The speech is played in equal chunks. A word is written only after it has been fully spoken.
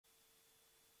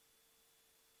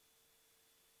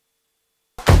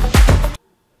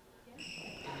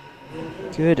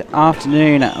Good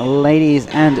afternoon, ladies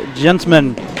and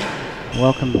gentlemen.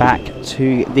 Welcome back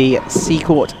to the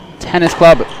Seacourt Tennis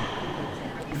Club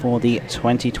for the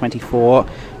 2024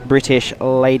 British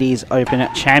Ladies Open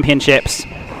Championships.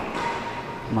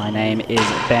 My name is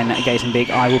Ben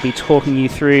Gatenbig. I will be talking you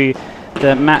through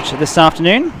the match this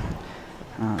afternoon.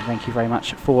 Thank you very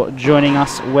much for joining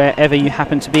us wherever you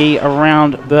happen to be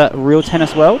around the real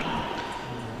tennis world.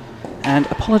 And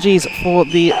apologies for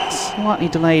the slightly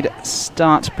delayed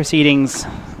start proceedings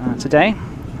today.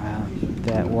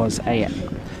 There was a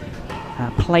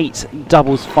plate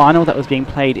doubles final that was being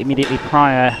played immediately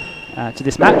prior to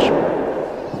this match.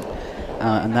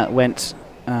 And that went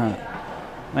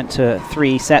to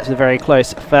 3 sets with a very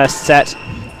close first set.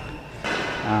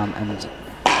 And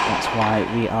that's why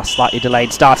we are slightly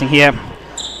delayed starting here.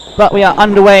 But we are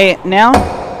underway now.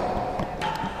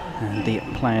 And the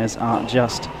players are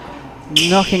just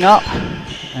knocking up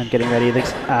and getting ready. The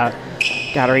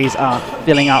galleries are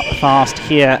filling up fast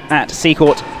here at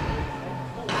Seacourt.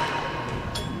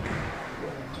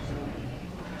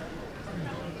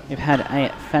 We've had a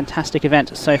fantastic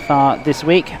event so far this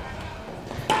week.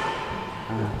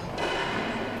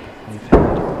 We've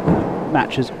had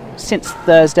matches since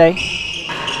Thursday.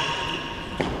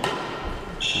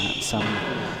 Some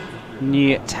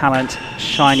new talent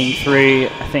shining through.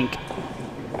 I think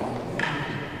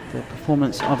the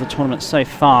performance of the tournament so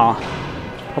far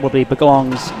probably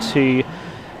belongs to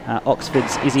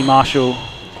Oxford's Izzy Marshall,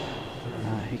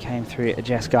 who came through a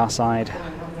Jess Garside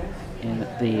in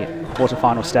the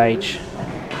quarterfinal stage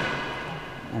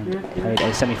and played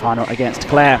a semi-final against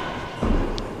Claire.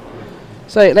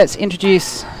 So let's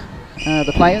introduce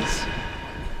the players.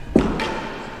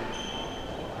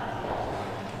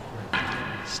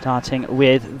 Starting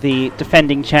with the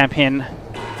defending champion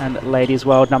and ladies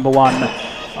world #1,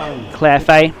 Claire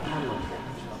Fahey.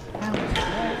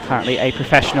 Currently a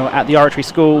professional at the Oratory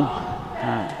School,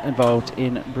 involved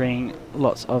in bringing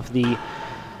lots of the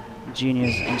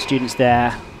juniors and students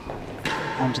there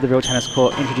onto the real tennis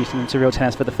court, introducing them to real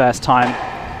tennis for the first time.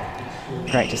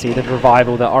 Great to see the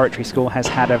revival that Oratory School has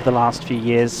had over the last few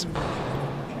years.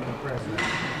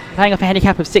 Playing off a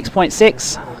handicap of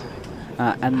 6.6.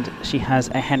 And she has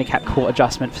a handicap court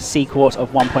adjustment for Seacourt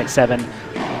of 1.7.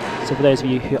 So for those of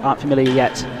you who aren't familiar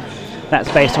yet,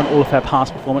 that's based on all of her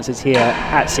past performances here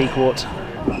at Seacourt.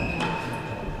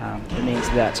 It means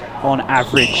that on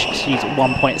average she's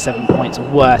 1.7 points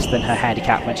worse than her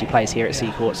handicap when she plays here at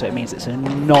Seacourt. So it means it's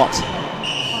not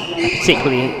a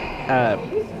particularly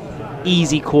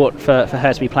easy court for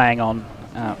her to be playing on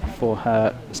for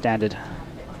her standard.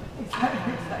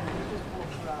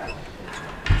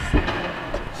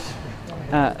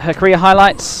 Her career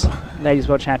highlights: Ladies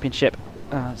World Championship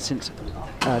since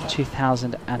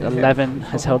 2011,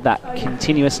 has held that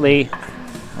continuously,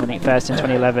 winning first in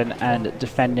 2011 and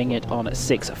defending it on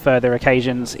 6 further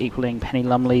occasions, equaling Penny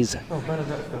Lumley's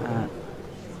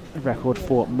record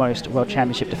for most World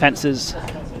Championship defences.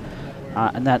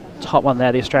 And that top one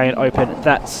there, the Australian Open,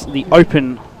 that's the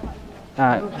Open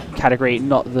category,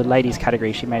 not the ladies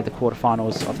category. She made the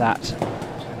quarterfinals of that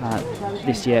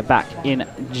this year, back in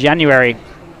January.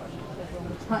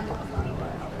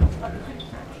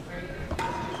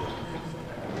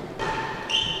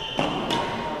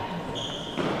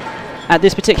 At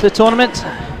this particular tournament,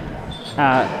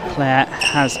 Claire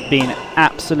has been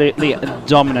absolutely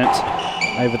dominant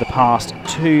over the past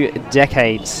 2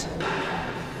 decades.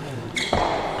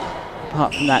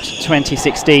 Apart from that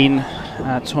 2016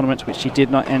 tournament, which she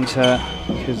did not enter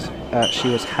because she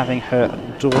was having her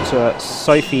daughter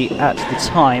Sophie at the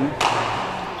time.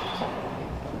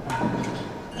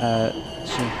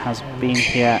 She has been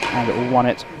here and won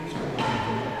it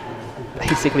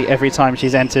basically every time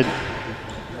she's entered.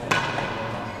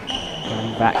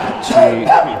 Going back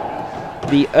to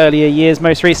the earlier years,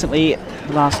 most recently,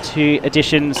 the last 2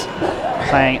 editions,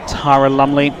 playing Tara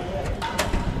Lumley.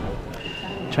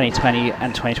 2020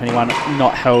 and 2021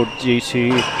 not held due to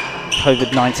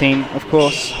COVID-19, of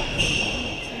course.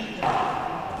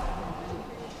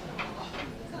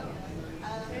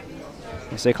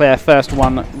 So Claire first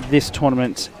won this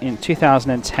tournament in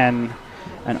 2010,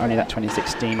 and only that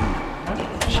 2016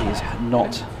 she's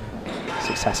not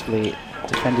successfully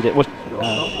defended it.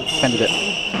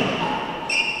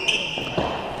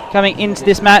 Coming into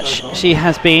this match, she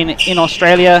has been in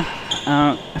Australia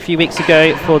a few weeks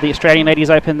ago for the Australian Ladies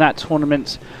Open. That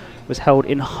tournament was held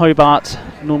in Hobart.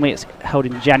 Normally it's held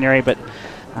in January, but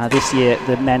this year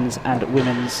the men's and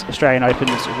women's Australian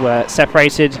Opens were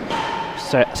separated,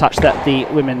 such that the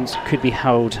women's could be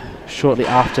held shortly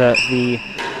after the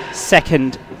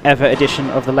 2nd ever edition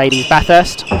of the Ladies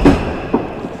Bathurst.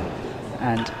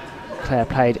 And Claire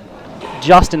played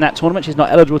just in that tournament. She's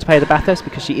not eligible to play the Bathurst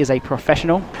because she is a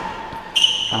professional.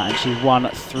 And she won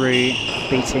through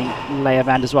beating Leah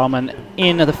van der Zwalmen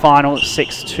in the final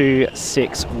 6-2,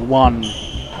 6-1.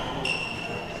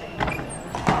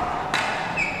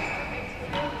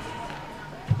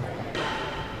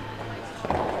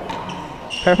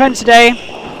 Her opponent today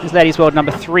is ladies world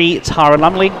number 3, T&RA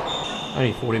Lumley.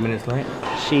 Only 40 minutes late.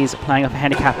 She's playing off a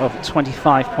handicap of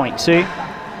 25.2.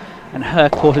 And her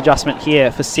court adjustment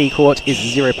here for Seacourt is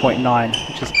 0.9,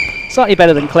 which is slightly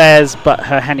better than Claire's, but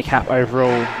her handicap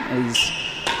overall is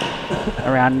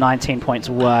around 19 points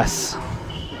worse.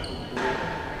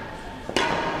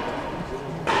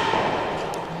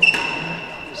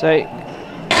 So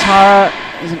T&RA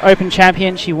is an Open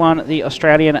champion. She won the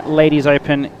Australian Ladies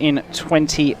Open in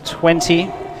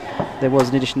 2020. There was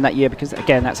an addition that year because,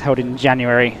 again, that's held in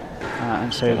January,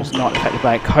 and so it was not affected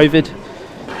by COVID.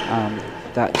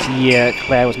 That year,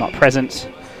 Claire was not present.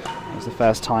 It was the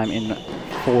first time in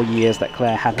 4 years that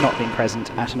Claire had not been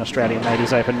present at an Australian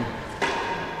Ladies Open.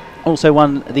 Also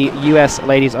won the US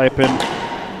Ladies Open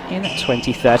in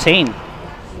 2013.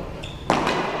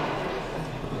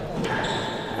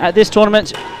 At this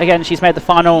tournament, again, she's made the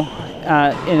final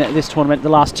in this tournament the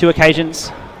last 2 occasions.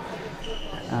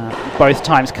 Both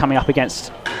times coming up against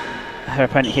her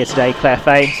opponent here today, Claire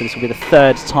Fahey. So this will be the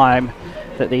 3rd time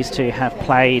that these two have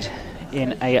played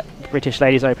in a British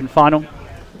Ladies Open final.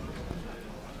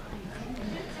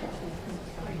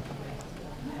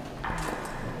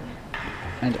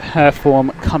 And her form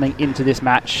coming into this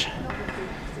match,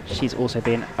 she's also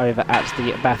been over at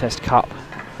the Bathurst Cup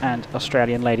and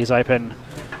Australian Ladies Open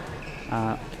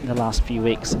in the last few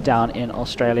weeks down in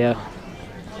Australia.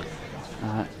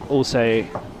 Also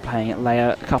playing at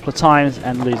Leia a couple of times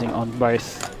and losing on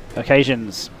both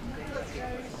occasions.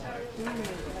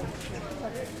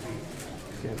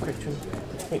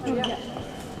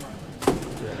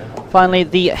 Finally,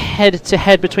 the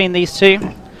head-to-head between these two.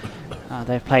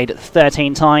 They've played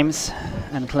 13 times,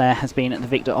 and Claire has been the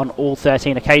victor on all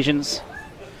 13 occasions,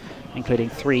 including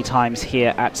 3 times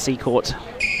here at Seacourt.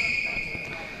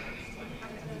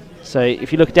 So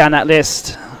if you look down that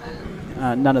list,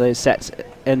 none of those sets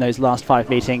in those last 5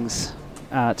 meetings,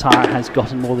 T&RA has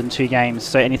gotten more than 2 games,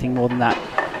 so anything more than that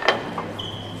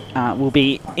will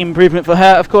be improvement for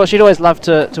her. Of course, she'd always love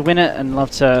to win it and love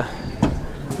to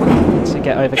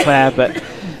get over Claire, but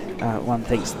one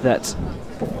thinks that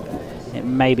it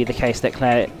may be the case that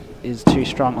Claire is too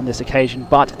strong on this occasion.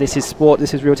 But this is sport,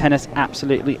 this is real tennis,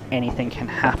 absolutely anything can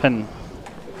happen.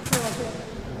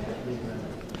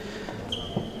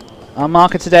 Our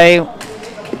marker today,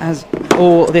 as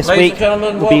all this week,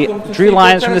 will be Drew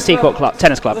Lyons from the Seacourt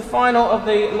Tennis Club. The final of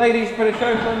the Ladies British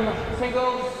Open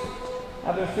singles.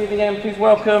 At the receiving end, please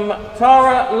welcome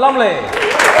T&RA Lumley.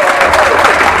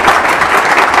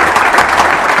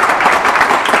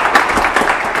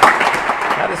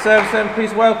 At the service end,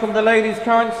 please welcome the ladies'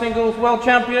 current singles world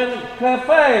champion, Claire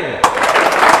Fahey.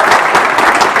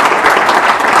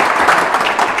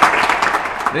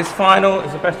 This final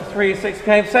is a best of 3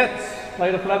 6-game sets,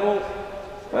 played off level.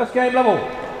 First game level.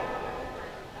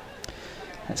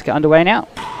 Let's get underway now.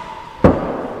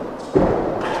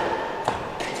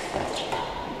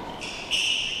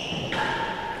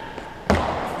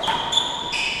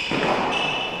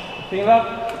 Team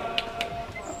up.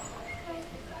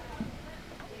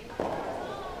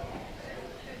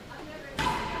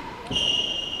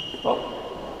 Oh.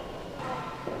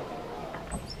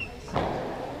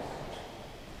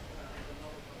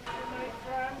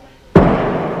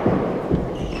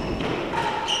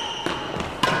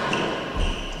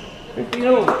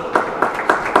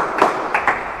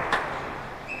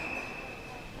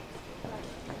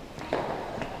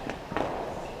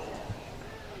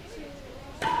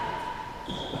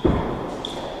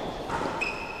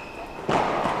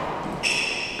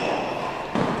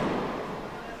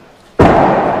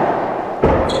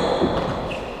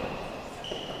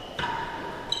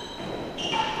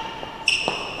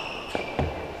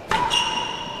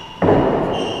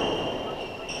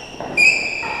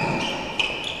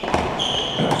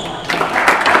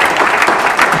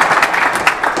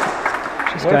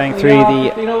 Going through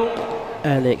the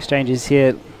early exchanges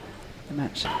here, the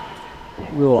match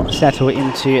will settle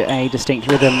into a distinct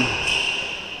rhythm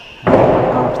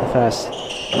after the first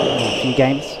few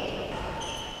games.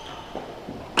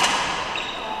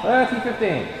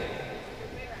 30-15.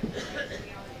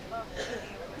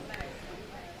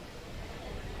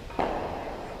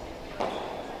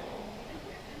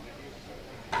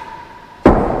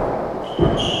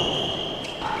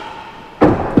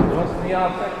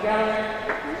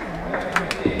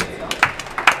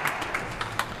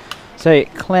 So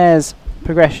Claire's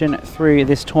progression through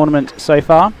this tournament so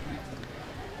far.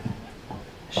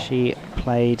 She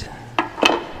played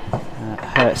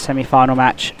her semi-final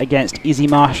match against Izzy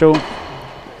Marshall,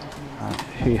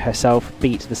 who herself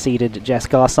beat the seeded Jess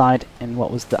Garside in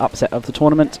what was the upset of the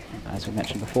tournament, as we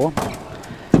mentioned before.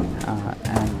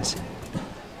 And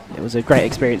it was a great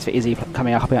experience for Izzy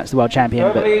coming up against the world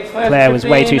champion, but Claire was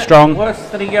way too strong, winning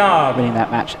that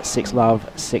match 6-love,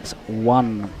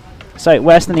 6-1. So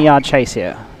worse than the yard chase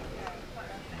here.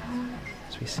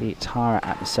 As we see Tara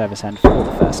at the service end for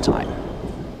the first time.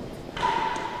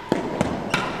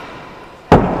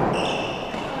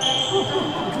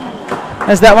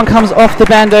 As that one comes off the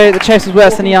bando, the chase was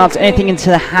worse than the yards. Anything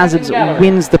into the hazards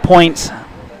wins the point.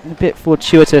 A bit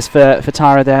fortuitous for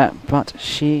Tara there, but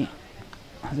she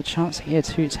has a chance here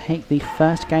to take the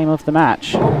first game of the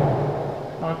match.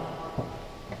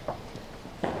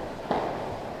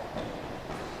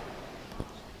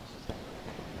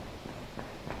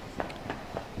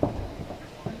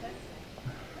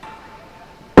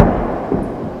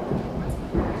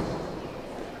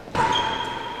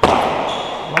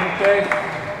 Okay.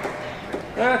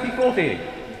 30-40.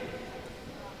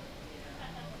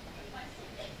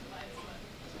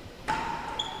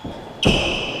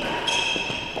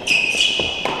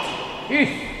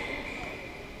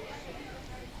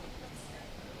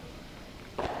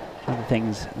 One of the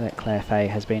things that Claire Fahey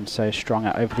has been so strong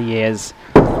at over the years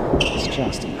is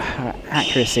just her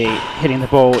accuracy, hitting the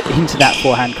ball into that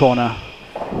forehand corner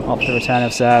off the return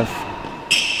of serve.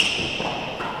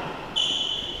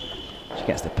 She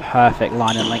gets the perfect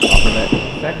line and length off of it.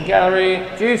 Second gallery,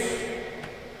 juice.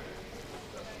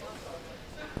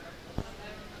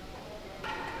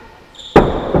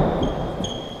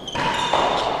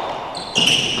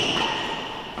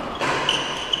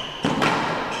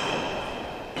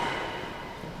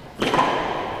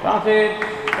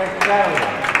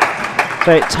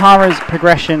 So Tara's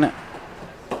progression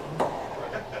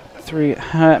through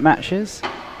her matches,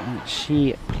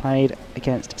 she played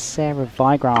against Sarah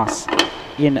Vigrass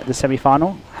in the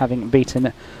semi-final, having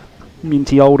beaten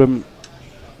Minty Oldham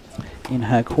in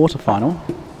her quarter-final.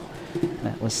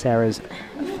 That was Sarah's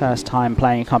first time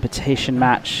playing a competition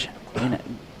match in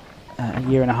a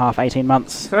year and a half, 18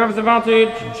 months. Service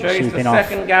advantage, chase the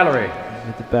second gallery.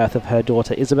 With the birth of her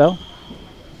daughter Isabel.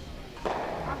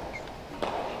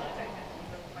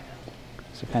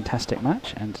 It's a fantastic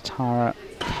match, and Tara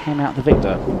came out the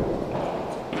victor.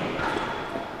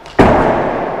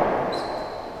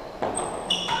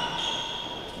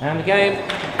 And the game.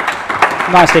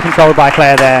 Nicely controlled by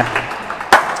Claire there.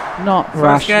 Not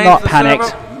rushed, not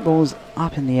panicked. Balls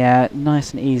up in the air,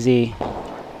 nice and easy.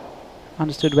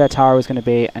 Understood where Tara was going to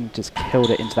be and just killed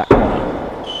it into that corner.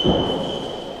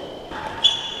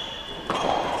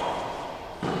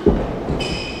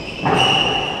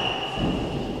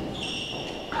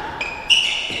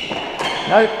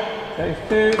 Nope, goes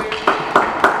two.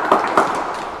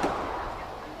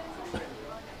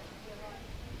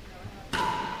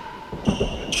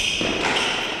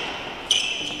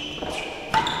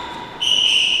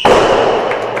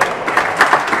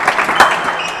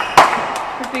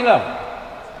 Love.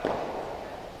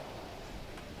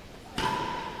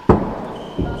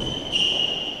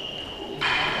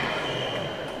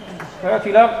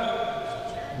 30 love.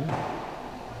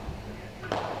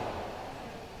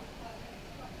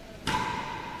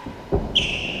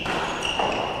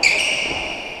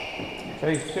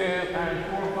 Chase 2 and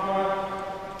 4-5.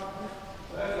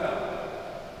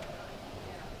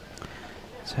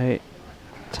 So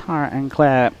Tara and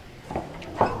Claire,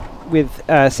 with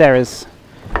Sarah's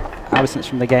absence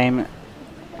from the game,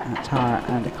 Tara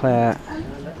and Claire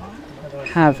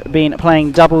have been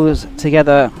playing doubles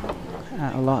together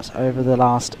a lot over the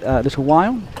last little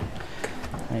while.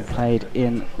 They played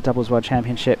in Doubles World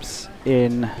Championships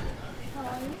in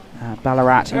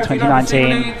Ballarat in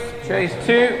 2019 Chase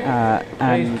 2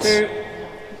 and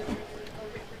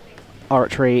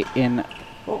Oratory in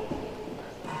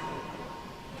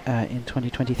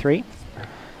 2023.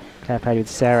 Claire played with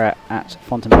Sarah at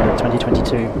Fontainebleau in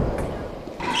 2022.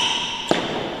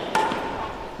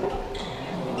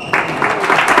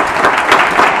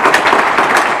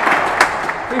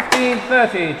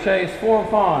 15-30, chase 4 and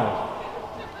 5.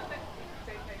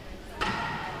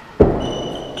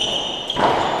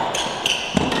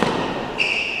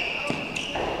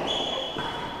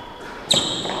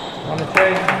 On the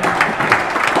chase.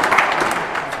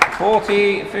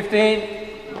 40-15.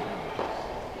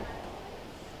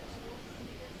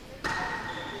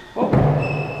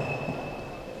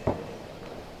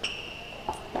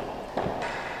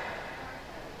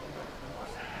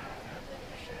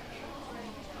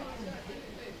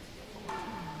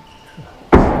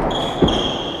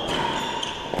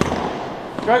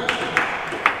 stroke.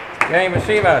 Game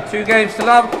receiver, 2 games to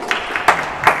love.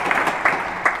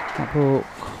 That ball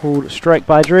called stroke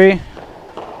by Drew.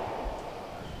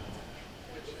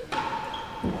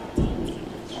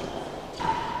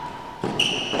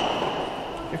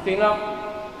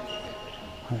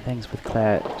 One of the things with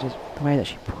Claire, just the way that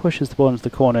she pushes the ball into the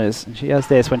corners, and she does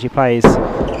this when she plays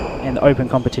in the open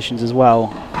competitions as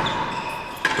well.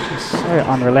 She's so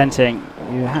unrelenting.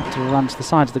 You have to run to the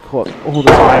sides of the court all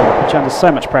the time, put you under so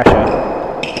much pressure.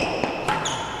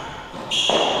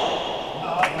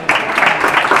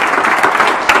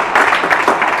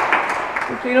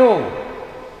 All.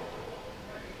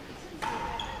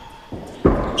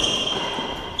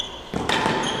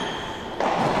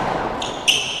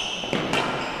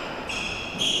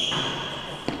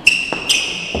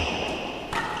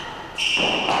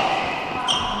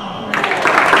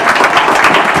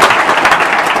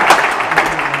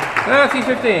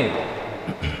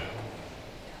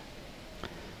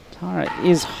 T&RA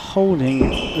is holding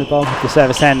the bulk of the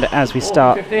service end as we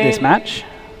start this match.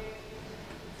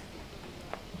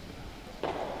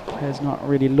 Is not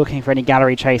really looking for any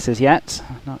gallery chasers yet.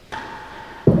 Not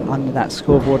under that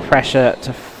scoreboard pressure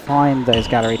to find those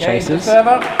gallery chasers. And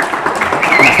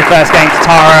that's the first game to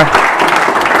T&RA.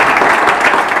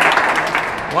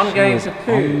 1 game to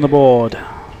 2 on the board.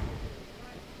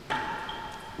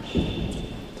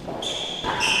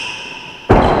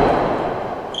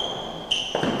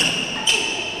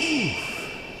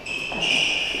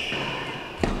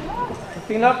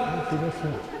 Up.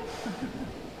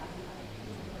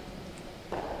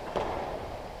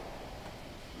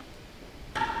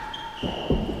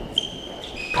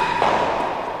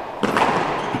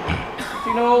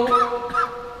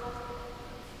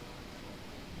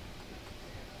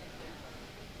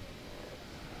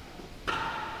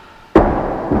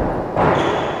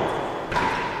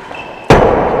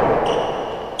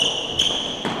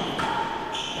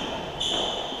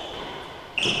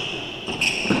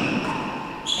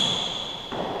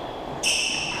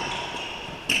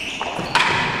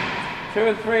 Two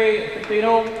and three, 15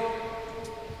 all.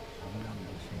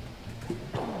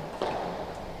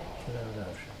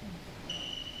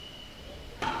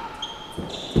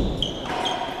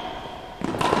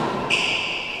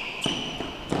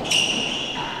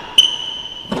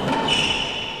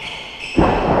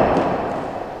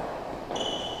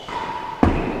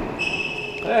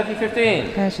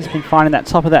 Yeah, she's been finding that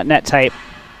top of that net tape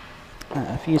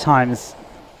a few times.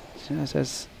 Just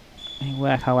as we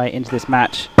work our way into this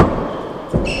match,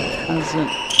 hasn't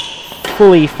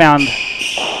fully found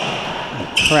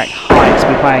the correct height to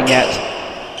be playing yet.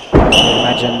 I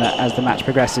imagine that as the match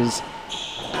progresses,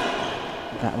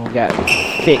 that will get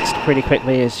fixed pretty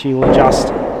quickly as she will adjust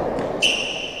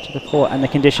to the court and the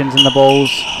conditions and the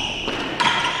balls.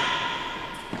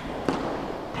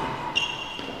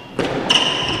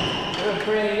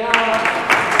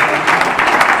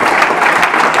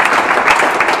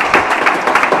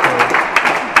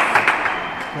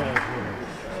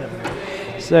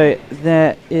 So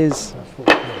there is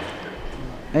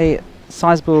a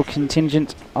sizable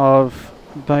contingent of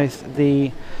both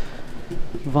the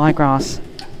Vigrass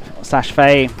 /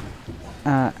 Fahey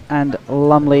and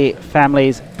Lumley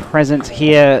families present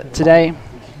here today.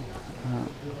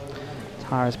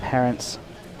 T&RA's parents,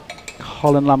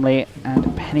 Colin Lumley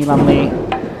and Penny Lumley,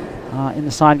 are in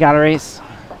the side galleries,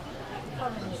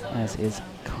 as is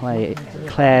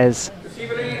Claire's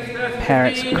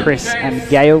parents, Chris and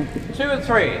Gail. 2 and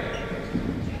 3.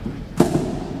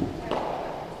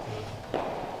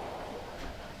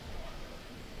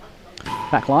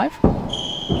 Back live.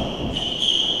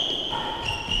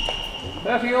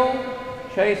 30 all,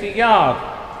 chase a yard.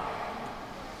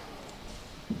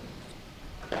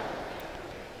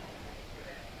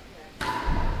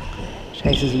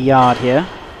 Chases a yard here.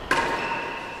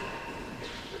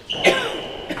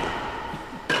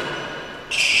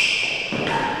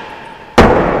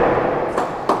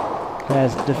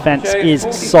 Claire's defense is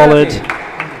solid. It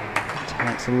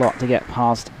takes a lot to get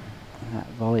past that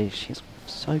volley. She's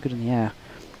so good in the air.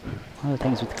 One of the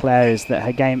things with Claire is that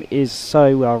her game is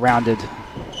so well rounded.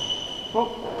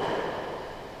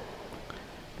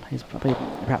 Plays probably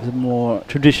perhaps a more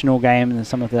traditional game than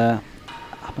some of the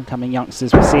up and coming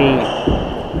youngsters we see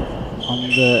on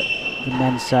the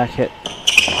men's circuit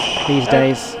these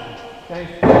days. Very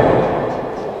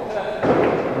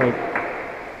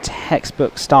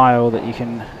textbook style that you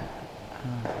can,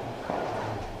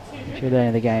 if you're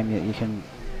learning the game, you can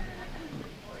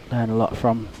learn a lot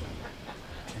from.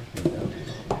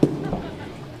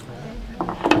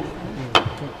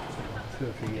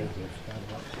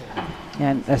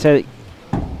 And so,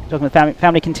 talking about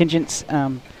family contingents,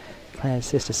 Claire's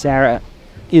sister Sarah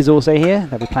is also here.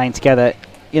 They'll be playing together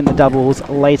in the doubles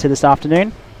later this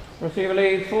afternoon. Receiver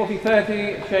lead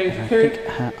 40-30, change I 2. think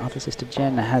her other sister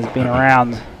Jen has been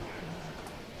around.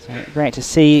 So great to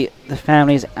see the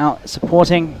families out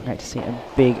supporting. Great to see a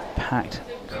big packed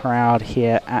crowd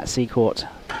here at Seacourt.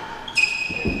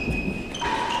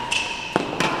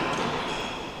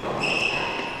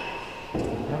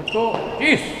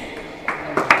 Yes.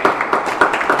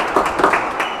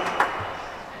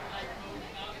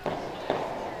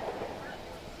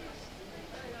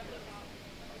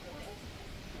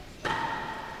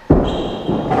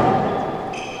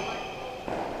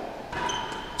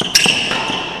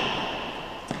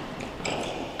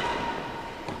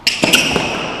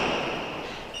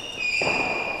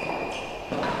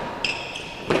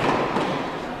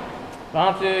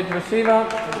 Advantage receiver.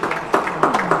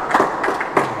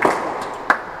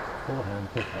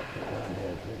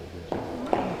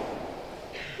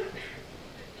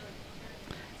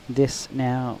 This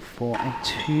now for a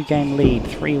 2-game lead.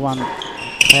 3-1.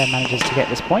 Claire manages to get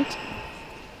this point.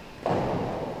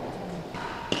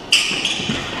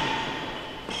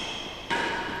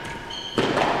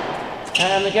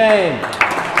 And the game.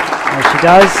 As she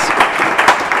does.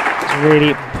 She's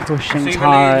really pushing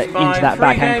Tara into that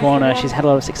backhand corner. She's had a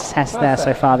lot of success there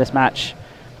so far this match.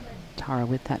 Tara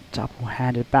with that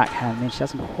double-handed backhand. I mean, she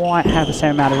doesn't quite have the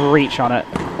same amount of reach on it.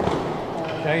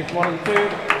 Change 1 and 2.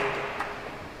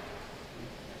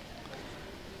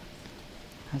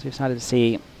 As we've started to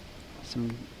see some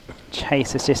chase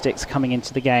statistics coming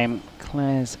into the game,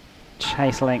 Claire's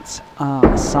chase lengths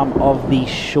are some of the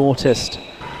shortest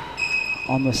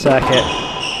on the circuit.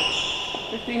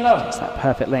 15 love. It's that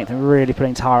perfect length and really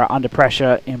putting Tara under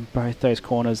pressure in both those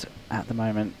corners at the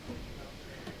moment.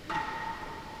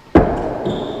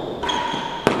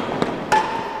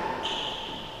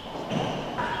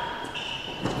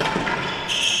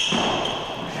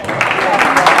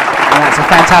 That's a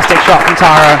fantastic shot from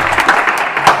Tara.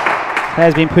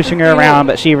 Claire's been pushing her around,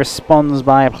 but she responds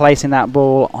by placing that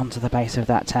ball onto the base of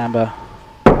that timbre.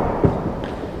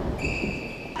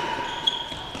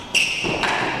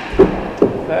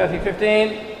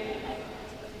 $30-15.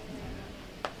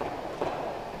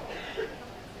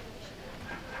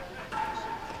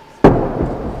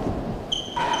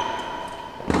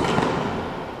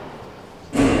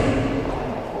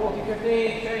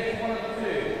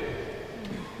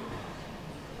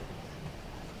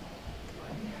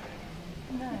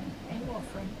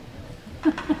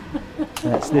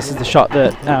 This is the shot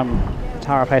that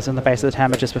Tara placed on the base of the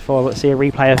timbre just before. Let's see a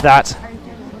replay of that.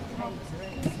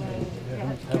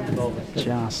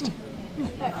 Just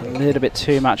a little bit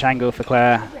too much angle for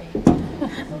Claire.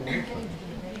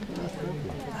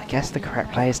 I guess the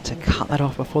correct play is to cut that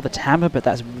off before the timbre, but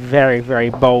that's very, very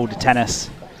bold tennis.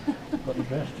 But the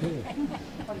best too.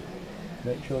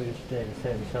 Make sure you stay the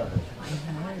same size.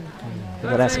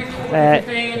 But that's Claire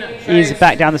is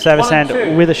back down the service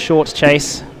end with a short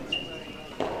chase.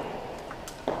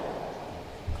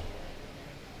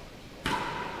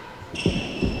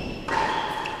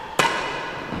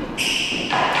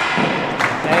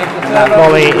 And that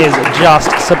volley is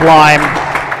just sublime.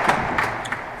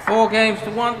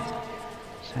 4-1.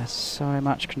 She has so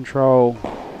much control,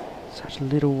 such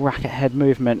little racket head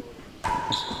movement.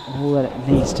 That's all that it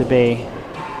needs to be.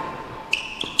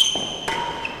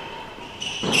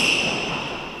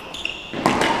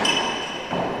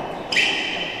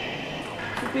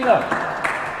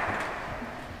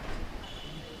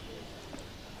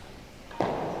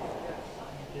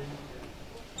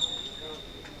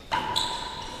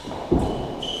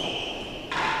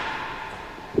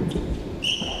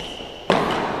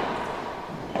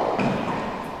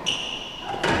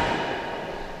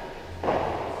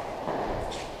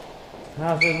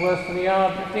 How's it worse than the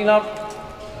yard? 15 up.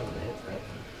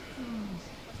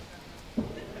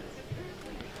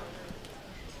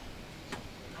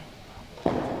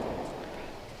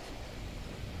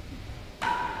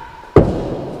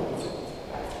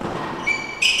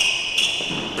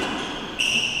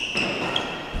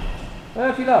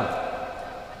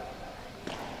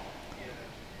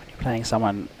 When you're playing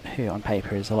someone who on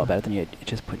paper is a lot better than you, it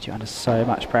just puts you under so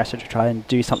much pressure to try and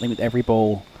do something with every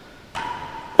ball.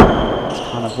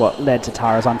 That's kind of what led to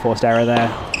Tara's unforced error there.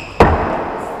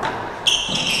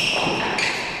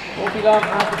 40 love,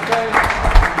 out of game.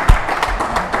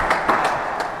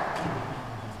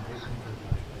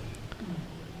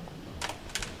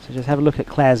 So just have a look at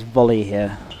Claire's volley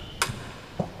here.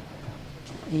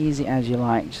 Easy as you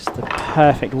like, just the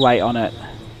perfect weight on it.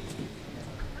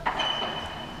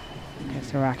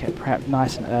 Gets the racket prepped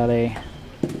nice and early.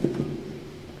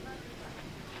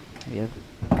 Maybe a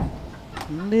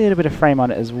a little bit of frame on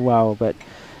it as well, but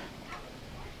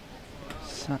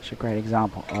such a great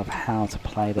example of how to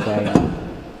play the game.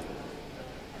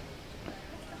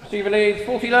 Receiver leads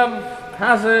 40 love,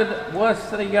 hazard, worse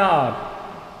than a yard.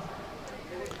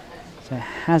 So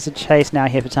hazard chase now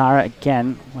here for Tara.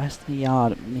 Again, worse than a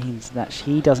yard means that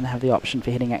she doesn't have the option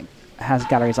for hitting at hazard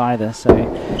galleries either, so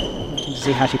we'll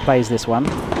see how she plays this one.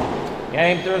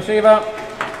 Game to receiver.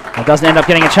 Well, doesn't end up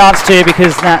getting a chance to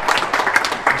because that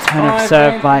return of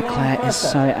serve by Claire is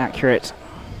so accurate.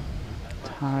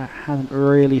 Tara hasn't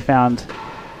really found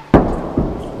a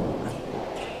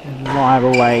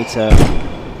reliable way to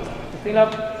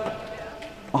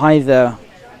either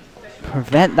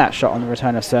prevent that shot on the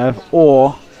return of serve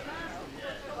or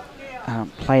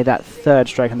play that third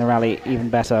stroke in the rally even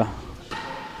better.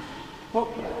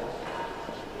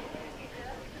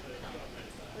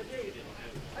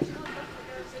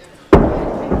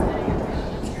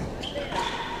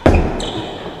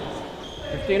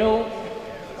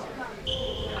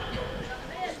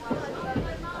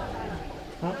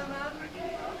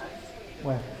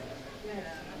 Where?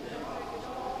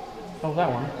 Oh, that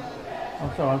one.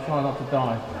 I'm sorry, I'm trying not to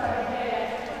die.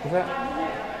 Was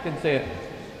that? Didn't see it.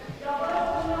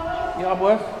 Yard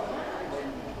worth?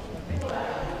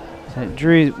 So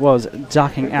Drew was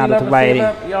ducking out of the way.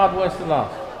 Yard worse than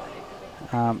last.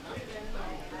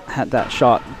 Had that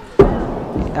shot.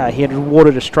 He had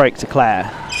rewarded a stroke to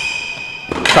Claire.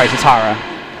 Sorry, to Tara,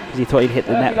 because he thought he'd hit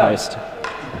the net post.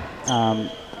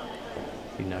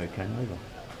 You know it came over.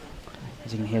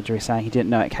 As you can hear Drew saying, he didn't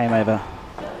know it came over.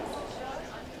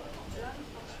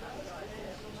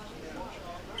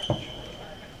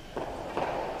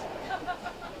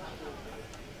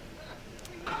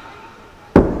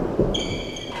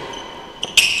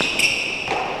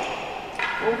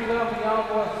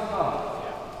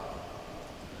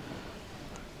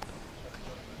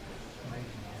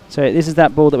 So this is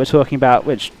that ball that we're talking about,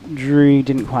 which Drew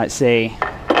didn't quite see.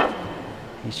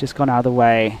 He's just gone out of the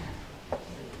way.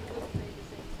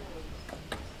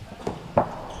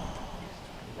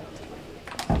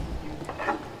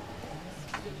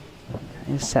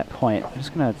 Here's set point. I'm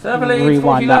just going to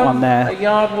rewind that one there. A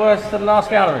yard worse than last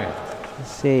gallery.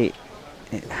 Let's see.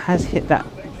 It has hit that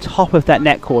top of that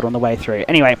net cord on the way through.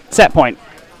 Anyway, set point.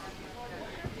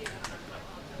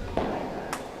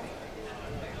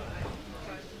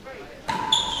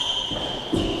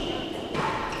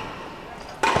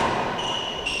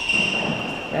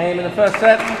 Game in the first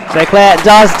set. So Claire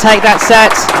does take that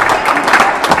set.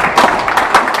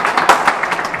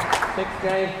 6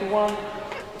 games to 1.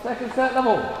 Second set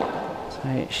level.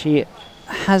 So she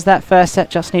has that first set,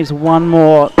 just needs one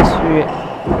more to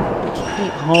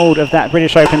keep hold of that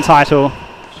British Open title.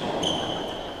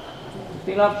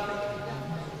 Steal up.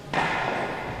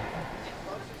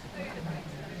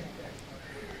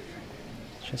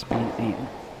 It's just been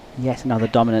yet another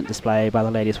dominant display by the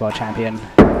Ladies World Champion.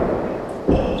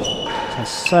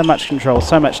 So much control,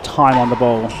 so much time on the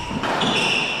ball.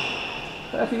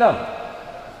 30 love.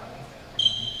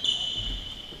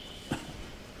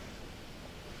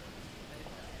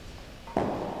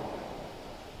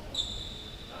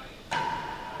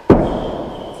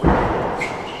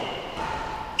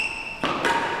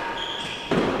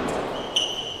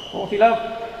 Love.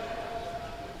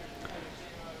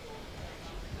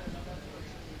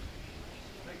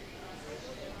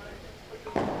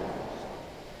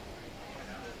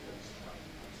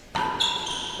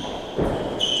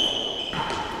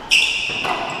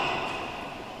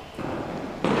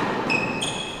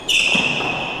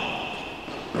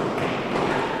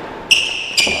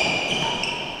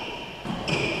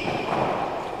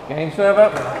 Game server.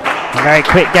 A very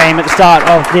quick game at the start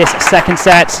of this second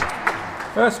set.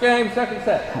 First game, second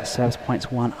set. That service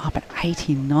points won up at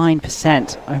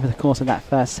 89% over the course of that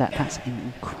first set. That's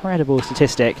an incredible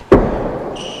statistic.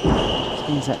 Which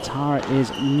means that Tara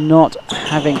is not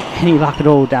having any luck at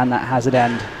all down that hazard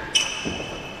end.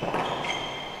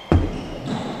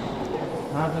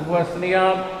 Hazard worse than the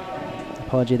yard.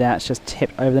 Apology there, it's just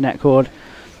tipped over the net cord.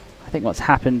 I think what's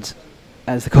happened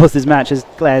as the course of this match is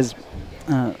Claire's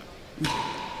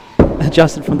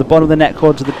adjusted from the bottom of the net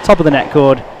cord to the top of the net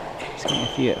cord. It's getting a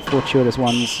few fortuitous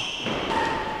ones.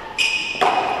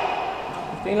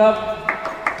 15 love.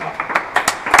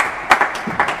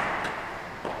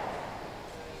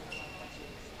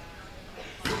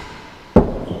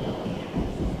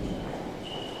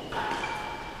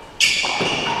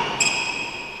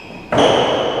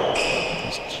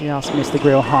 Just missed the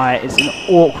grill high. It's an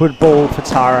awkward ball for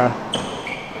Tara.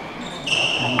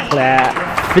 And Claire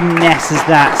finesses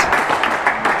that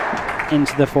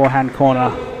into the forehand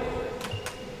corner.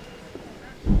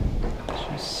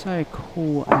 She's so so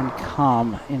cool and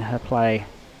calm in her play.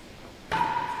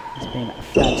 It's been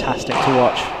fantastic to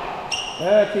watch.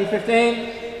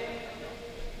 30-15.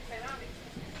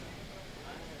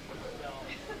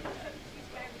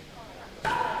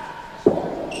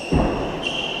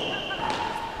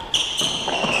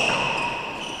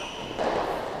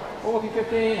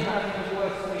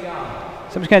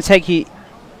 So I'm just going to take you,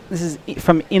 this is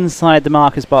from inside the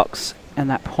marker's box, and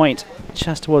that point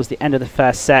just towards the end of the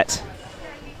first set.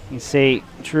 You can see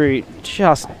Drew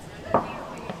just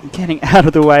getting out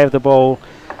of the way of the ball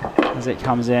as it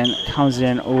comes in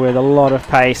with a lot of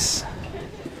pace. So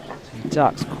he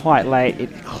ducks quite late,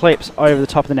 it clips over the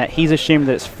top of the net. He's assumed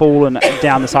that it's fallen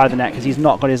down the side of the net because he's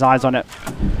not got his eyes on it.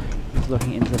 He's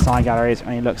looking into the side galleries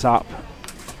when he looks up.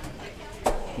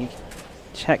 He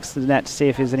checks the net to see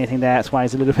if there's anything there, that's why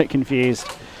he's a little bit confused.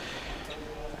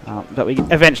 But we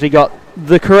eventually got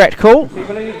the correct call. He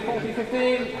believes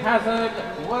 40-15, hazard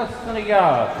worse than a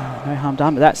yard. No harm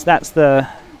done, but that's the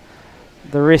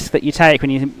risk that you take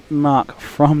when you mark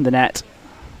from the net.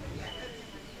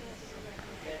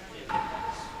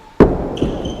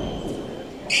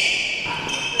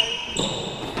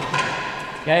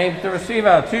 Game to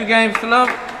receiver, 2 games to love.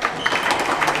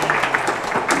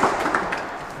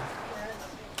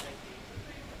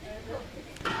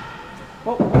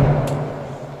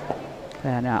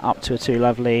 They're now up to a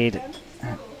 2-love lead.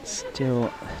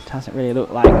 Still doesn't really look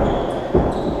like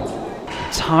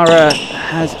Tara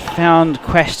has found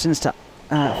questions to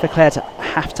for Claire to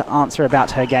have to answer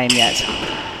about her game yet.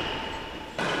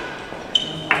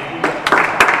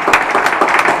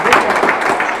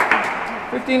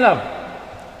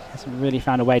 Hasn't really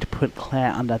found a way to put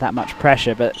Claire under that much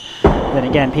pressure, but then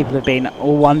again, people have been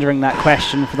all wondering that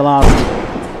question for the last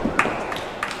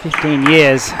 15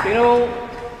 years.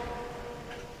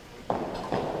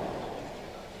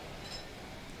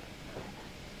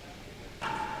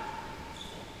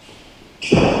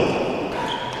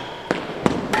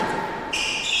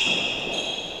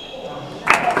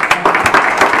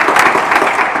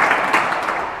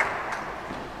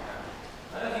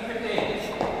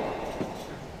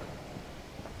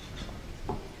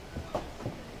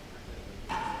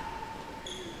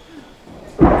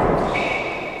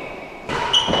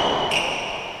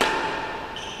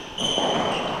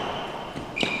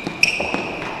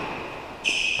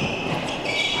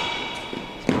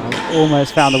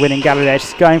 Almost found the winning gallery there,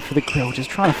 just going for the grill, just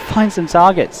trying to find some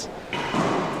targets.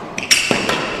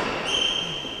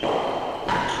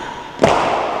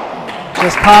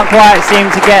 Just can't quite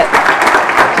seem to get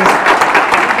just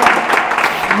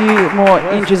a few more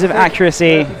inches of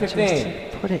accuracy. Just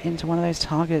put it into one of those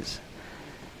targets.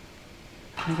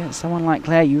 Against someone like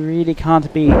Claire, you really can't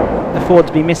afford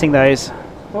to be missing those.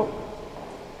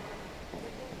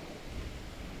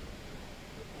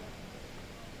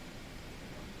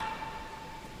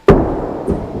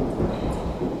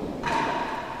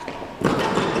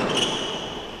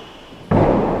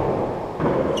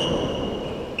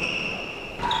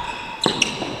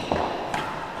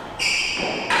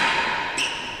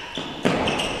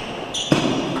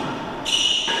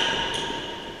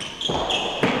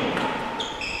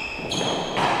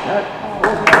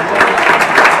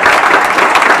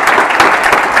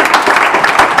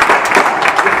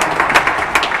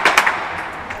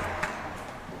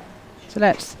 So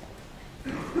let's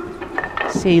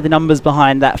see the numbers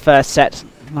behind that first set,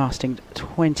 lasting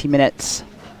 20 minutes.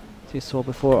 As you saw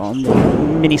before on the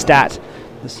mini stat,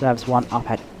 the serves one up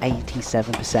at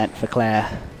 87% for Claire.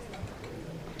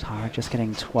 Tara just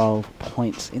getting 12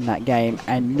 points in that game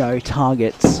and no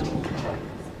targets.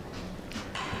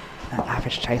 That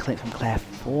average chase length from Claire,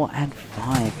 4 and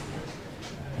 5,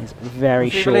 is very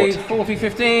short.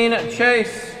 40-15,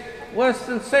 chase worse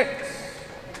than 6.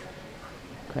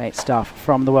 Great stuff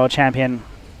from the world champion.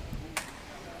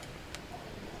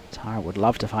 Tara would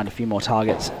love to find a few more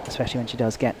targets, especially when she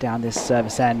does get down this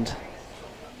service end.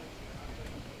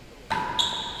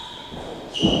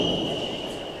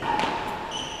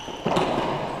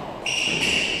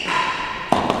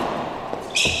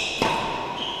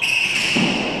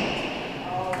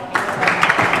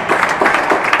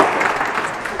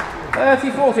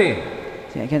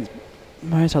 Yeah, against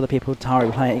most other people Tara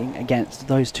will be playing against,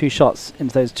 those two shots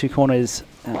into those two corners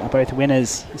are both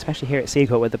winners, especially here at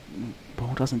Seacourt where the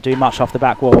ball doesn't do much off the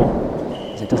back wall.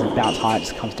 As it doesn't bounce high, it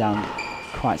just comes down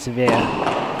quite severe.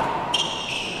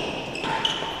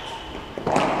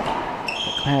 But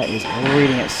Claire is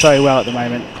reading it so well at the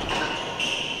moment.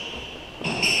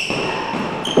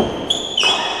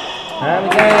 And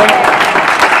again.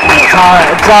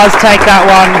 Tara does take that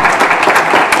one.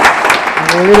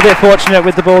 A little bit fortunate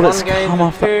with the ball that's come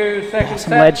off the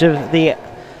bottom ledge of the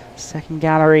second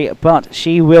gallery, but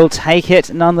she will take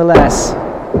it nonetheless.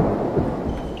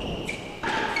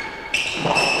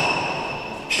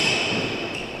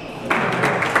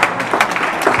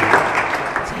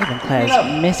 Even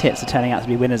Claire's miss hits are turning out to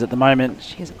be winners at the moment.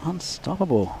 She is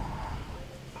unstoppable.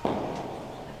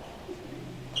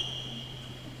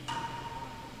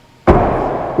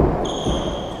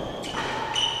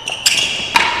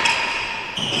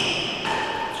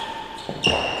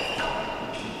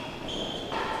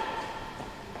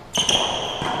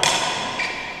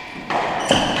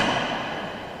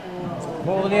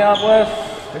 More than the yard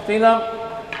worth, 15 up.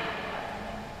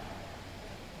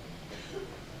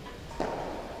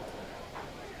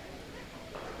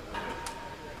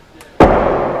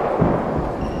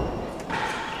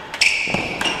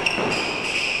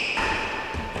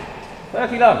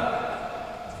 Done.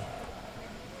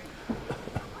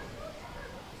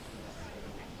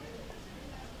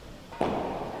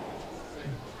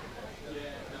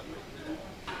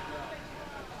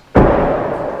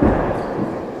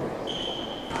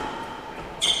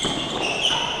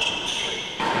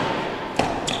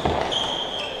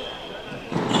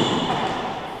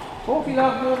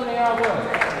 More than they are worth.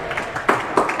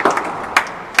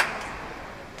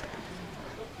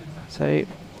 So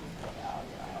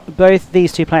both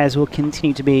these two players will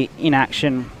continue to be in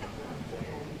action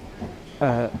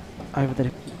over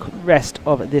the rest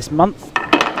of this month.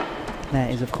 There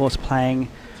is, of course, playing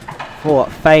for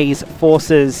Fahey's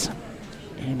Forces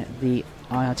in the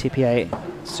LRTA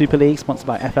Super League, sponsored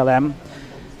by FLM.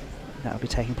 That will be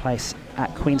taking place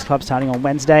at Queen's Club starting on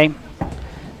Wednesday.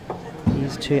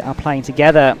 These two are playing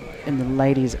together in the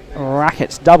Ladies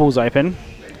Rackets Doubles Open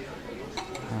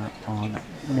on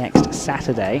next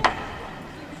Saturday.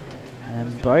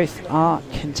 And both are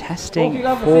contesting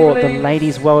for the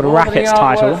Ladies World Rackets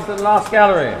title. The last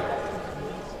gallery.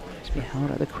 To be held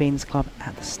at the Queen's Club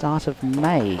at the start of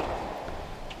May.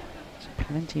 So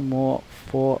plenty more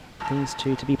for these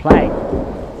two to be playing.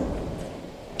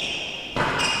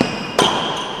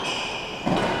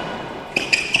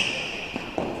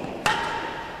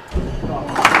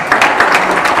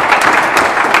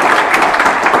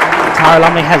 Tara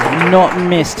Lumley has not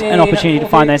missed an opportunity to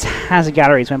find those hazard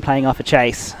galleries when playing off a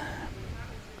chase.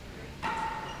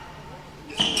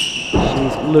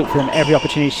 She's looked for them every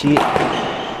opportunity she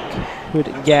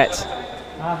could get.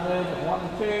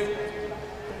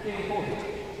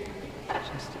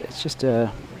 It's just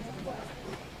a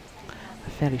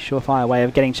fairly surefire way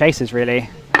of getting chases, really.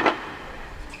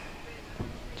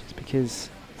 Just because,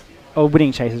 or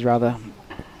winning chases rather.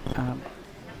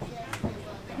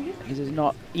 It is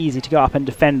not easy to go up and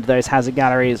defend those hazard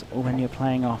galleries when you're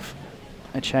playing off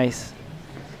a chase.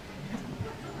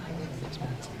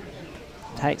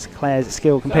 Takes Claire's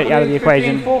skill completely out of the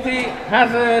equation. 40,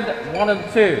 hazard 1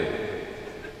 and 2.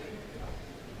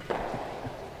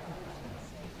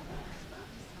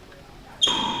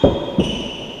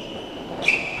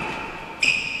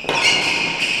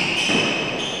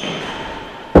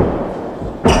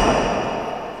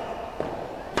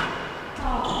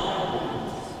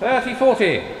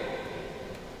 .40.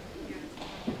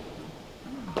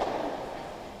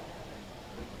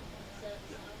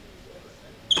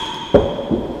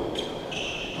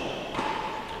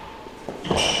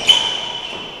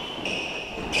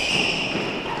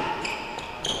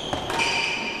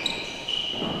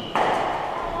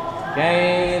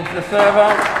 Gains the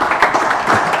server.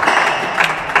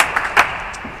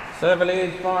 Server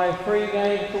leads by 3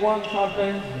 games to 1.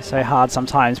 It's so hard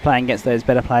sometimes playing against those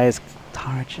better players.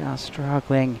 Tara just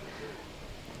struggling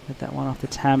with that one off the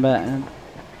timbre and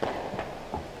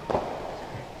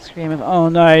scream of, oh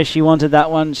no, she wanted that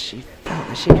one. She felt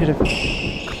that she could have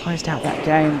closed out that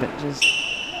game, but just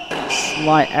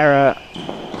slight error.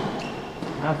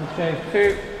 Hazard chase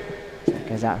 2.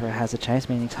 Goes out for a hazard chase,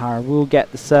 meaning Tara will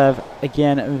get the serve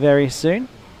again very soon.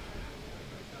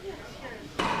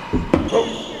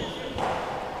 Oh.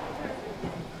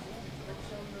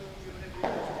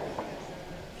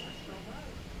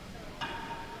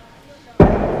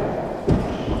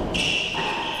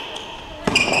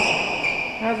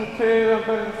 Hazard 2 and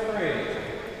bonus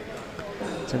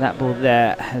 3. So that ball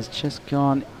there has just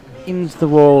gone into the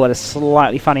wall at a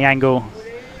slightly funny angle.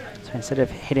 So instead of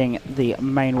hitting the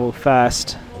main wall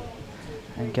first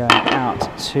and going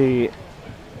out to...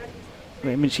 I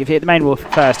mean, if you hit the main wall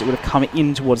first, it would have come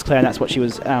in towards Claire, and that's what she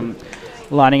was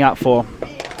lining up for.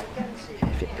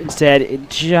 Instead, it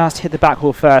just hit the back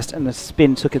wall first, and the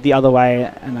spin took it the other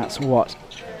way, and that's what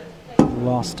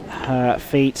lost her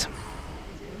feet.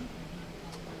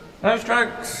 No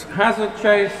strokes, hazard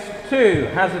chase 2,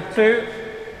 hazard 2.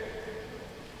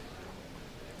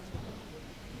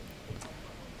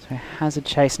 So So hazard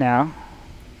chase now.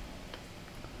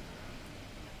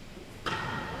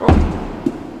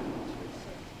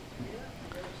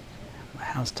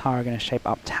 How's Tara going to shape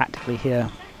up tactically here?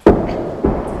 15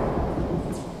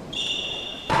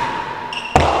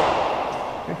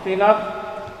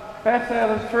 up,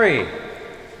 better than 3.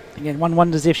 Again, one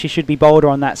wonders if she should be bolder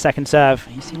on that second serve.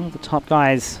 You see all the top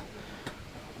guys,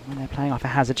 when they're playing off a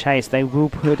hazard chase, they will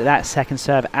put that second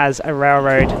serve as a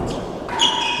railroad,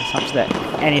 such that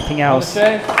anything else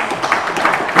is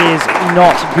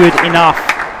not good enough.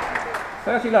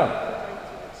 30 love.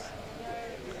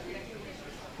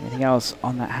 Anything else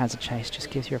on that hazard chase just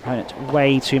gives your opponent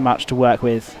way too much to work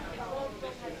with.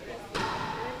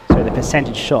 So the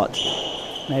percentage shot,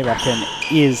 they reckon,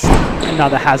 is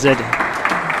another hazard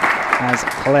as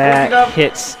Claire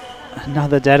hits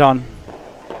another dead on.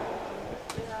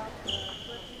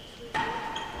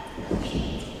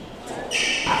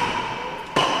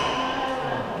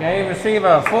 Game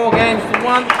receiver, 4 games to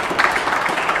 1.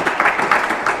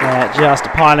 They're just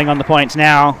piling on the points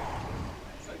now.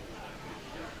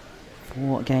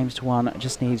 4 games to 1,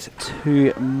 just needs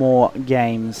 2 more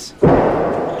games. 15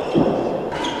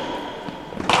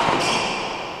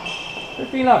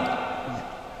 up.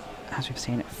 As we've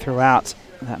seen throughout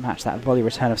that match, that volley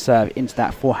return of serve into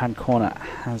that forehand corner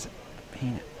has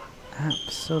been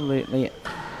absolutely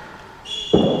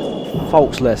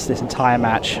faultless this entire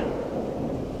match.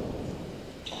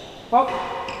 Pop.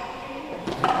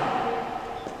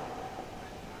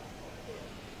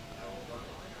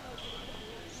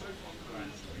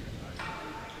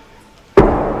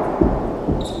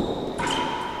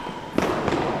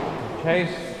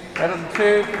 Chase, better than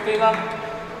 2, 15 up.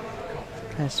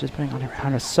 It's just putting on her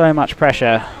under so much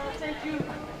pressure.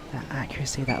 That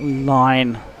accuracy, that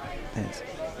line.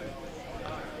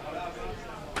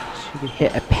 She could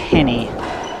hit a penny.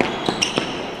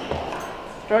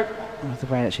 Stroke. With the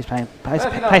way that she's playing.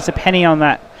 Place a penny on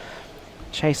that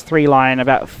chase 3 line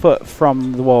about a foot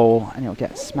from the wall, and it'll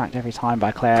get smacked every time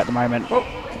by Claire at the moment. Oh.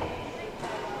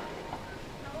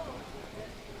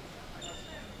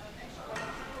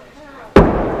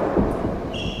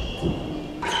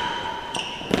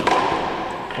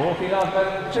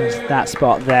 Just that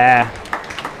spot there.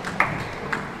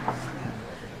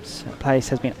 Place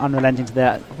has been unrelenting to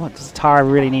that. What does Tara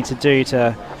really need to do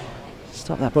to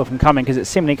stop that ball from coming? Because it's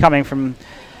seemingly coming from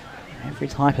every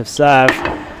type of serve.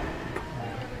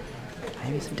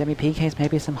 Maybe some demi PKs,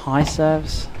 maybe some high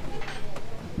serves.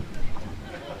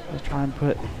 Let's try and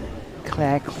put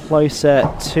Claire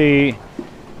closer to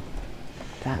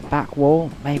that back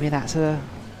wall. Maybe that's a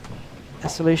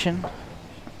solution.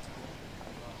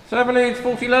 Server leads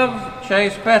 40 love,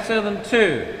 chase better than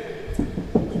 2.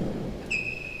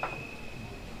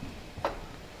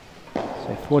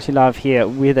 So 40 love here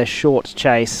with a short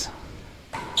chase.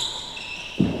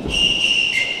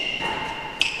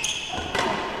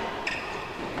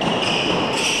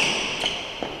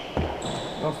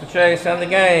 Lost the chase and the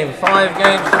game. 5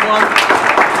 games to 1.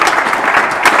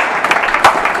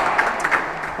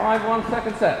 5-1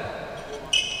 second set.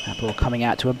 That ball coming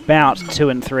out to about 2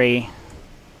 and 3.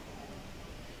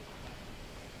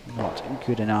 Not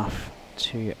good enough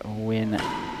to win.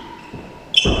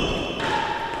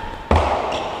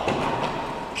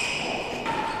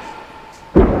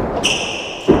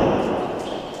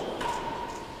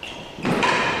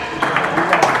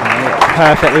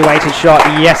 Perfectly weighted shot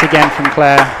yet again from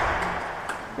Claire.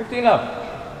 15 up.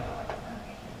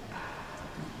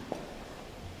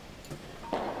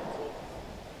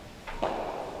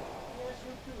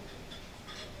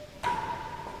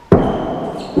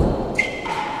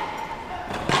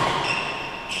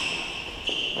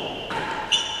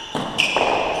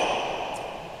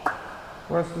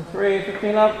 Worse than 3,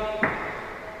 15 up.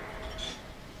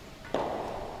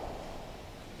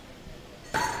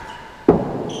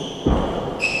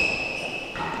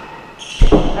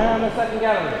 And the second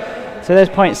gallery. So there's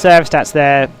point serve stats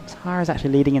there. Tara's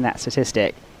actually leading in that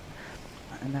statistic.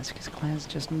 And that's because Claire's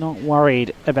just not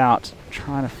worried about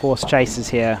trying to force chases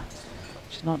here.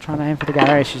 She's not trying to aim for the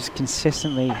gallery. She's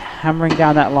consistently hammering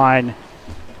down that line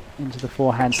into the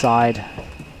forehand side.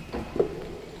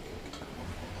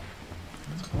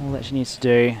 All that she needs to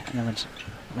do, and then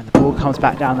when the ball comes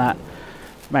back down that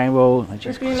main wall, and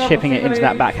just chipping it into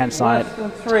that backhand side,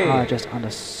 Tara just under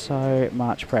so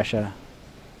much pressure.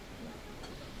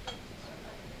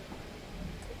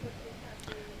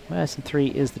 Worse than 3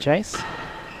 is the chase.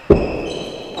 A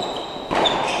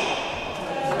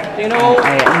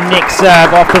nick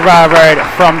serve off the railroad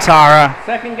from Tara.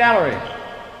 Second gallery.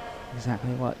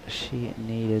 Exactly what she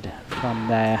needed from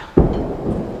there.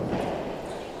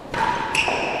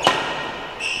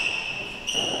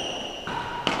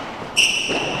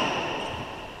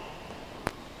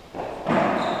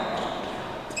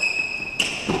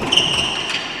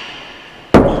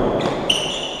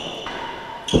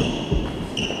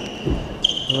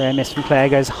 Rare miss from Claire,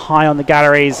 goes high on the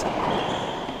galleries.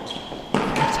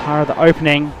 Tara the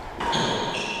opening. And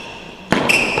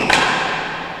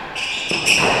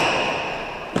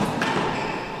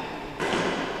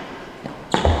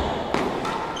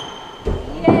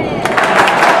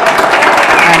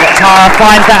Tara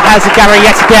finds that has the gallery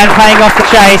yet again, playing off the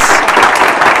chase.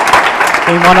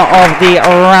 In one of the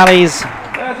rallies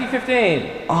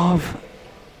 30-15 of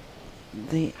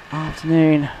the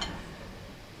afternoon.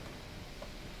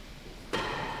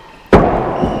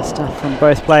 Stuff from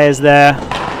both players there.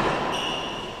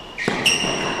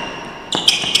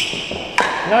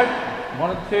 No, 1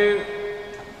 and 2,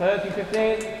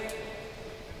 30-15.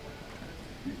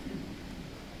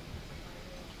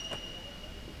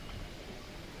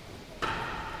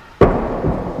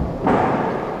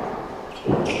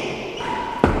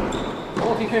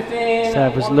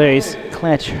 Serve was loose.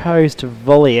 Claire chose to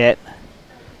volley it.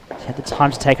 She had the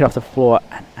time to take it off the floor,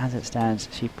 and as it stands,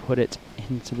 she put it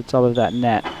into the top of that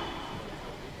net.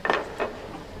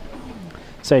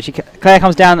 So Claire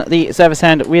comes down the service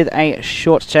end with a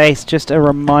short chase. Just a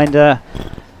reminder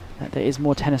that there is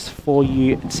more tennis for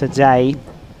you today.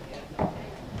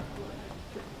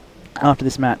 After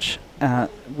this match,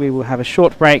 we will have a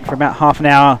short break for about half an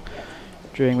hour,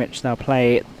 during which they'll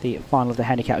play the final of the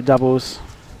handicap doubles.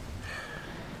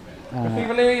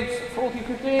 Receiver leads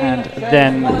 40-15. And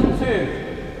then 1 and 2.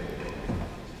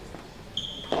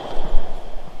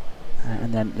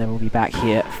 And then they will be back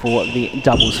here for the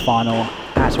doubles final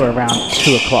at or around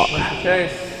 2 o'clock.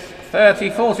 Chase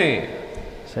 30-40.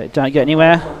 So don't go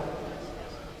anywhere.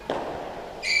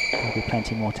 There'll be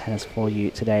plenty more tennis for you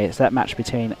today. It's that match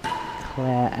between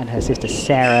Claire and her sister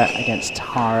Sarah against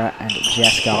Tara and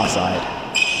Jess Garside.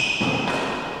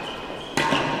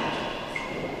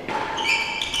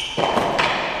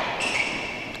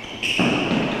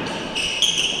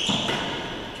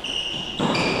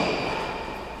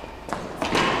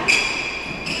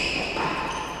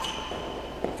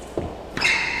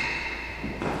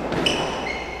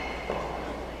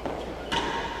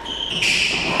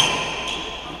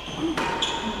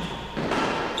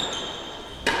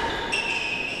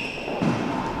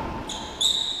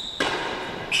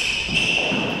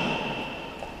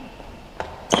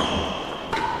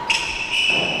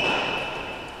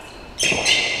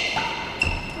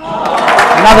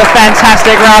 Another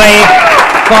fantastic rally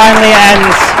finally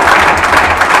ends.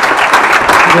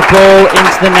 The ball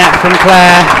into the net from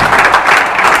Claire.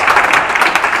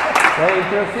 Save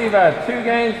to receiver, 2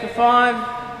 games to 5.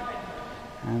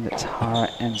 And Tara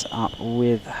ends up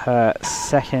with her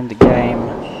second game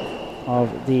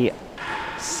of the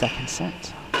second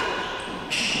set.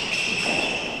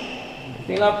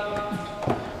 I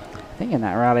think in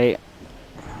that rally,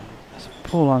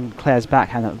 pull on Claire's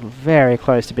backhand that was very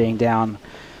close to being down.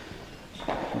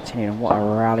 Continuing, what a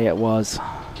rally it was.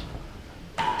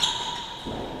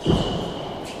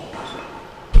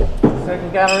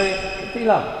 Second gallery,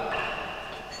 T&RA.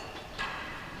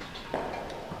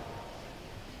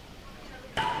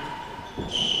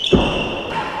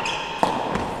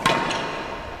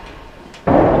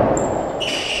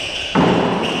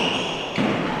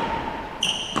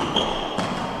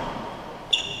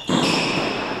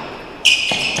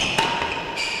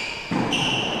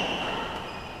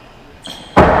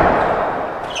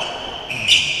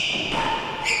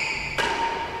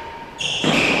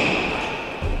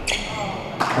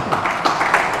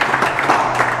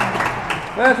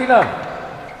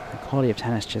 The quality of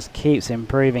tennis just keeps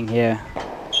improving here.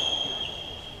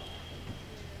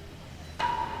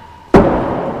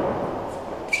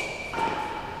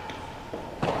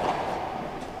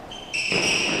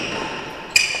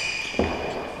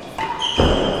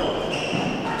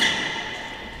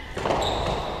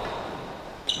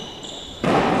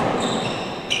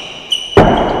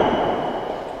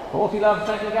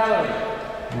 Second gallery.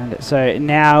 And so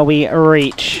now we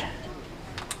reach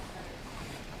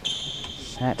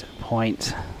set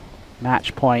point,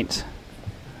 match point.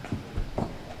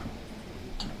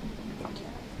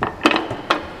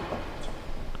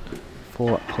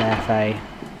 For Claire Fahey.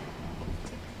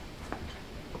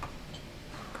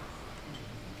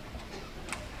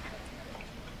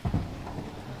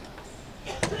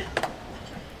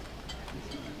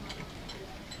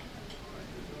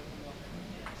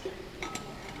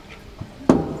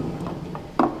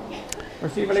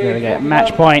 So there we go,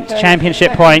 match point,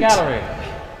 championship point. Gallery.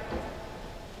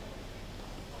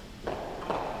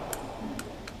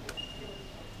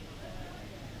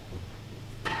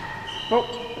 Oh.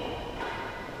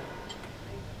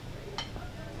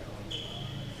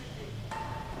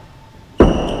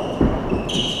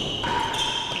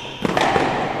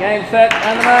 Game set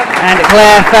and the match. And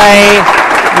Claire Fahey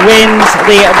wins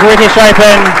the British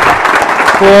Open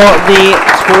for the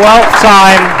 12th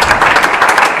time.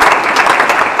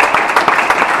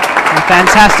 A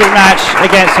fantastic match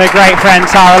against her great friend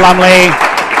Tara Lumley.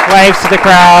 Waves to the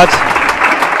crowd.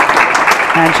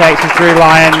 Handshakes with Drew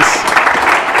Lyons.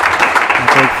 A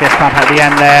big fist pump at the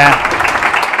end there.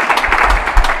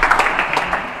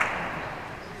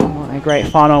 What a great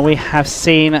final we have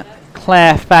seen.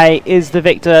 Claire Fahey is the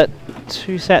victor.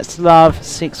 2 sets to love,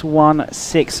 6-1,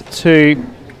 6-2.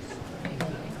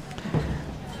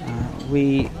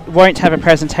 We won't have a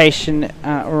presentation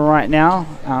right now.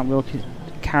 We'll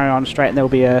carry on straight, and there will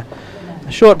be a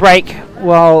short break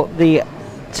while the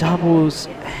doubles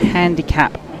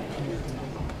handicap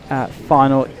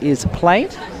final is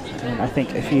played. And I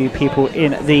think a few people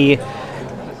in the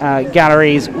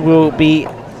galleries will be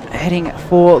heading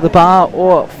for the bar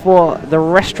or for the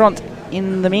restaurant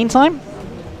in the meantime.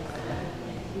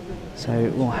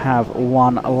 So we'll have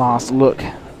one last look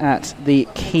at the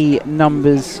key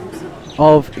numbers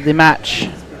of the match.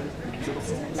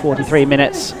 43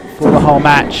 minutes for the whole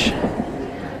match.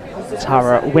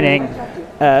 Tara winning,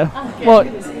 well,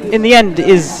 in the end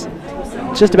is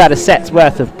just about a set's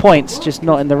worth of points, just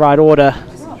not in the right order.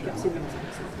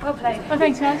 Well played. Well,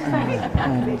 thanks, guys.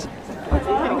 And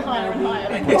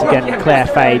once again, Claire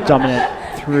Fahey dominant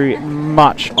through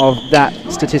much of that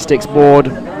statistics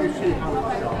board.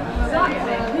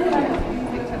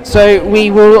 So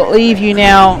we will leave you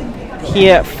now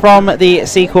here from the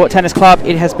Seacourt Tennis Club.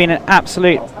 It has been an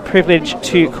absolute privilege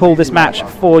to call this match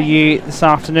for you this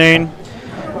afternoon.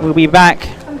 We'll be back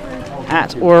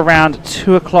at or around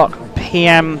 2 o'clock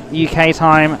PM UK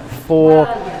time for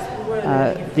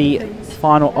the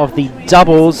final of the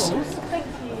doubles.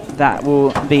 That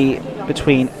will be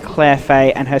between Claire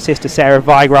Fahey and her sister Sarah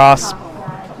Vigrass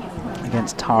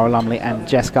against Tara Lumley and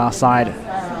Jess Garside.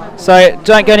 So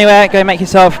don't go anywhere, go make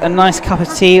yourself a nice cup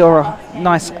of tea or a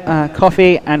nice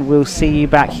coffee, and we'll see you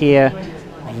back here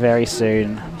very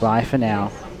soon. Bye for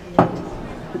now.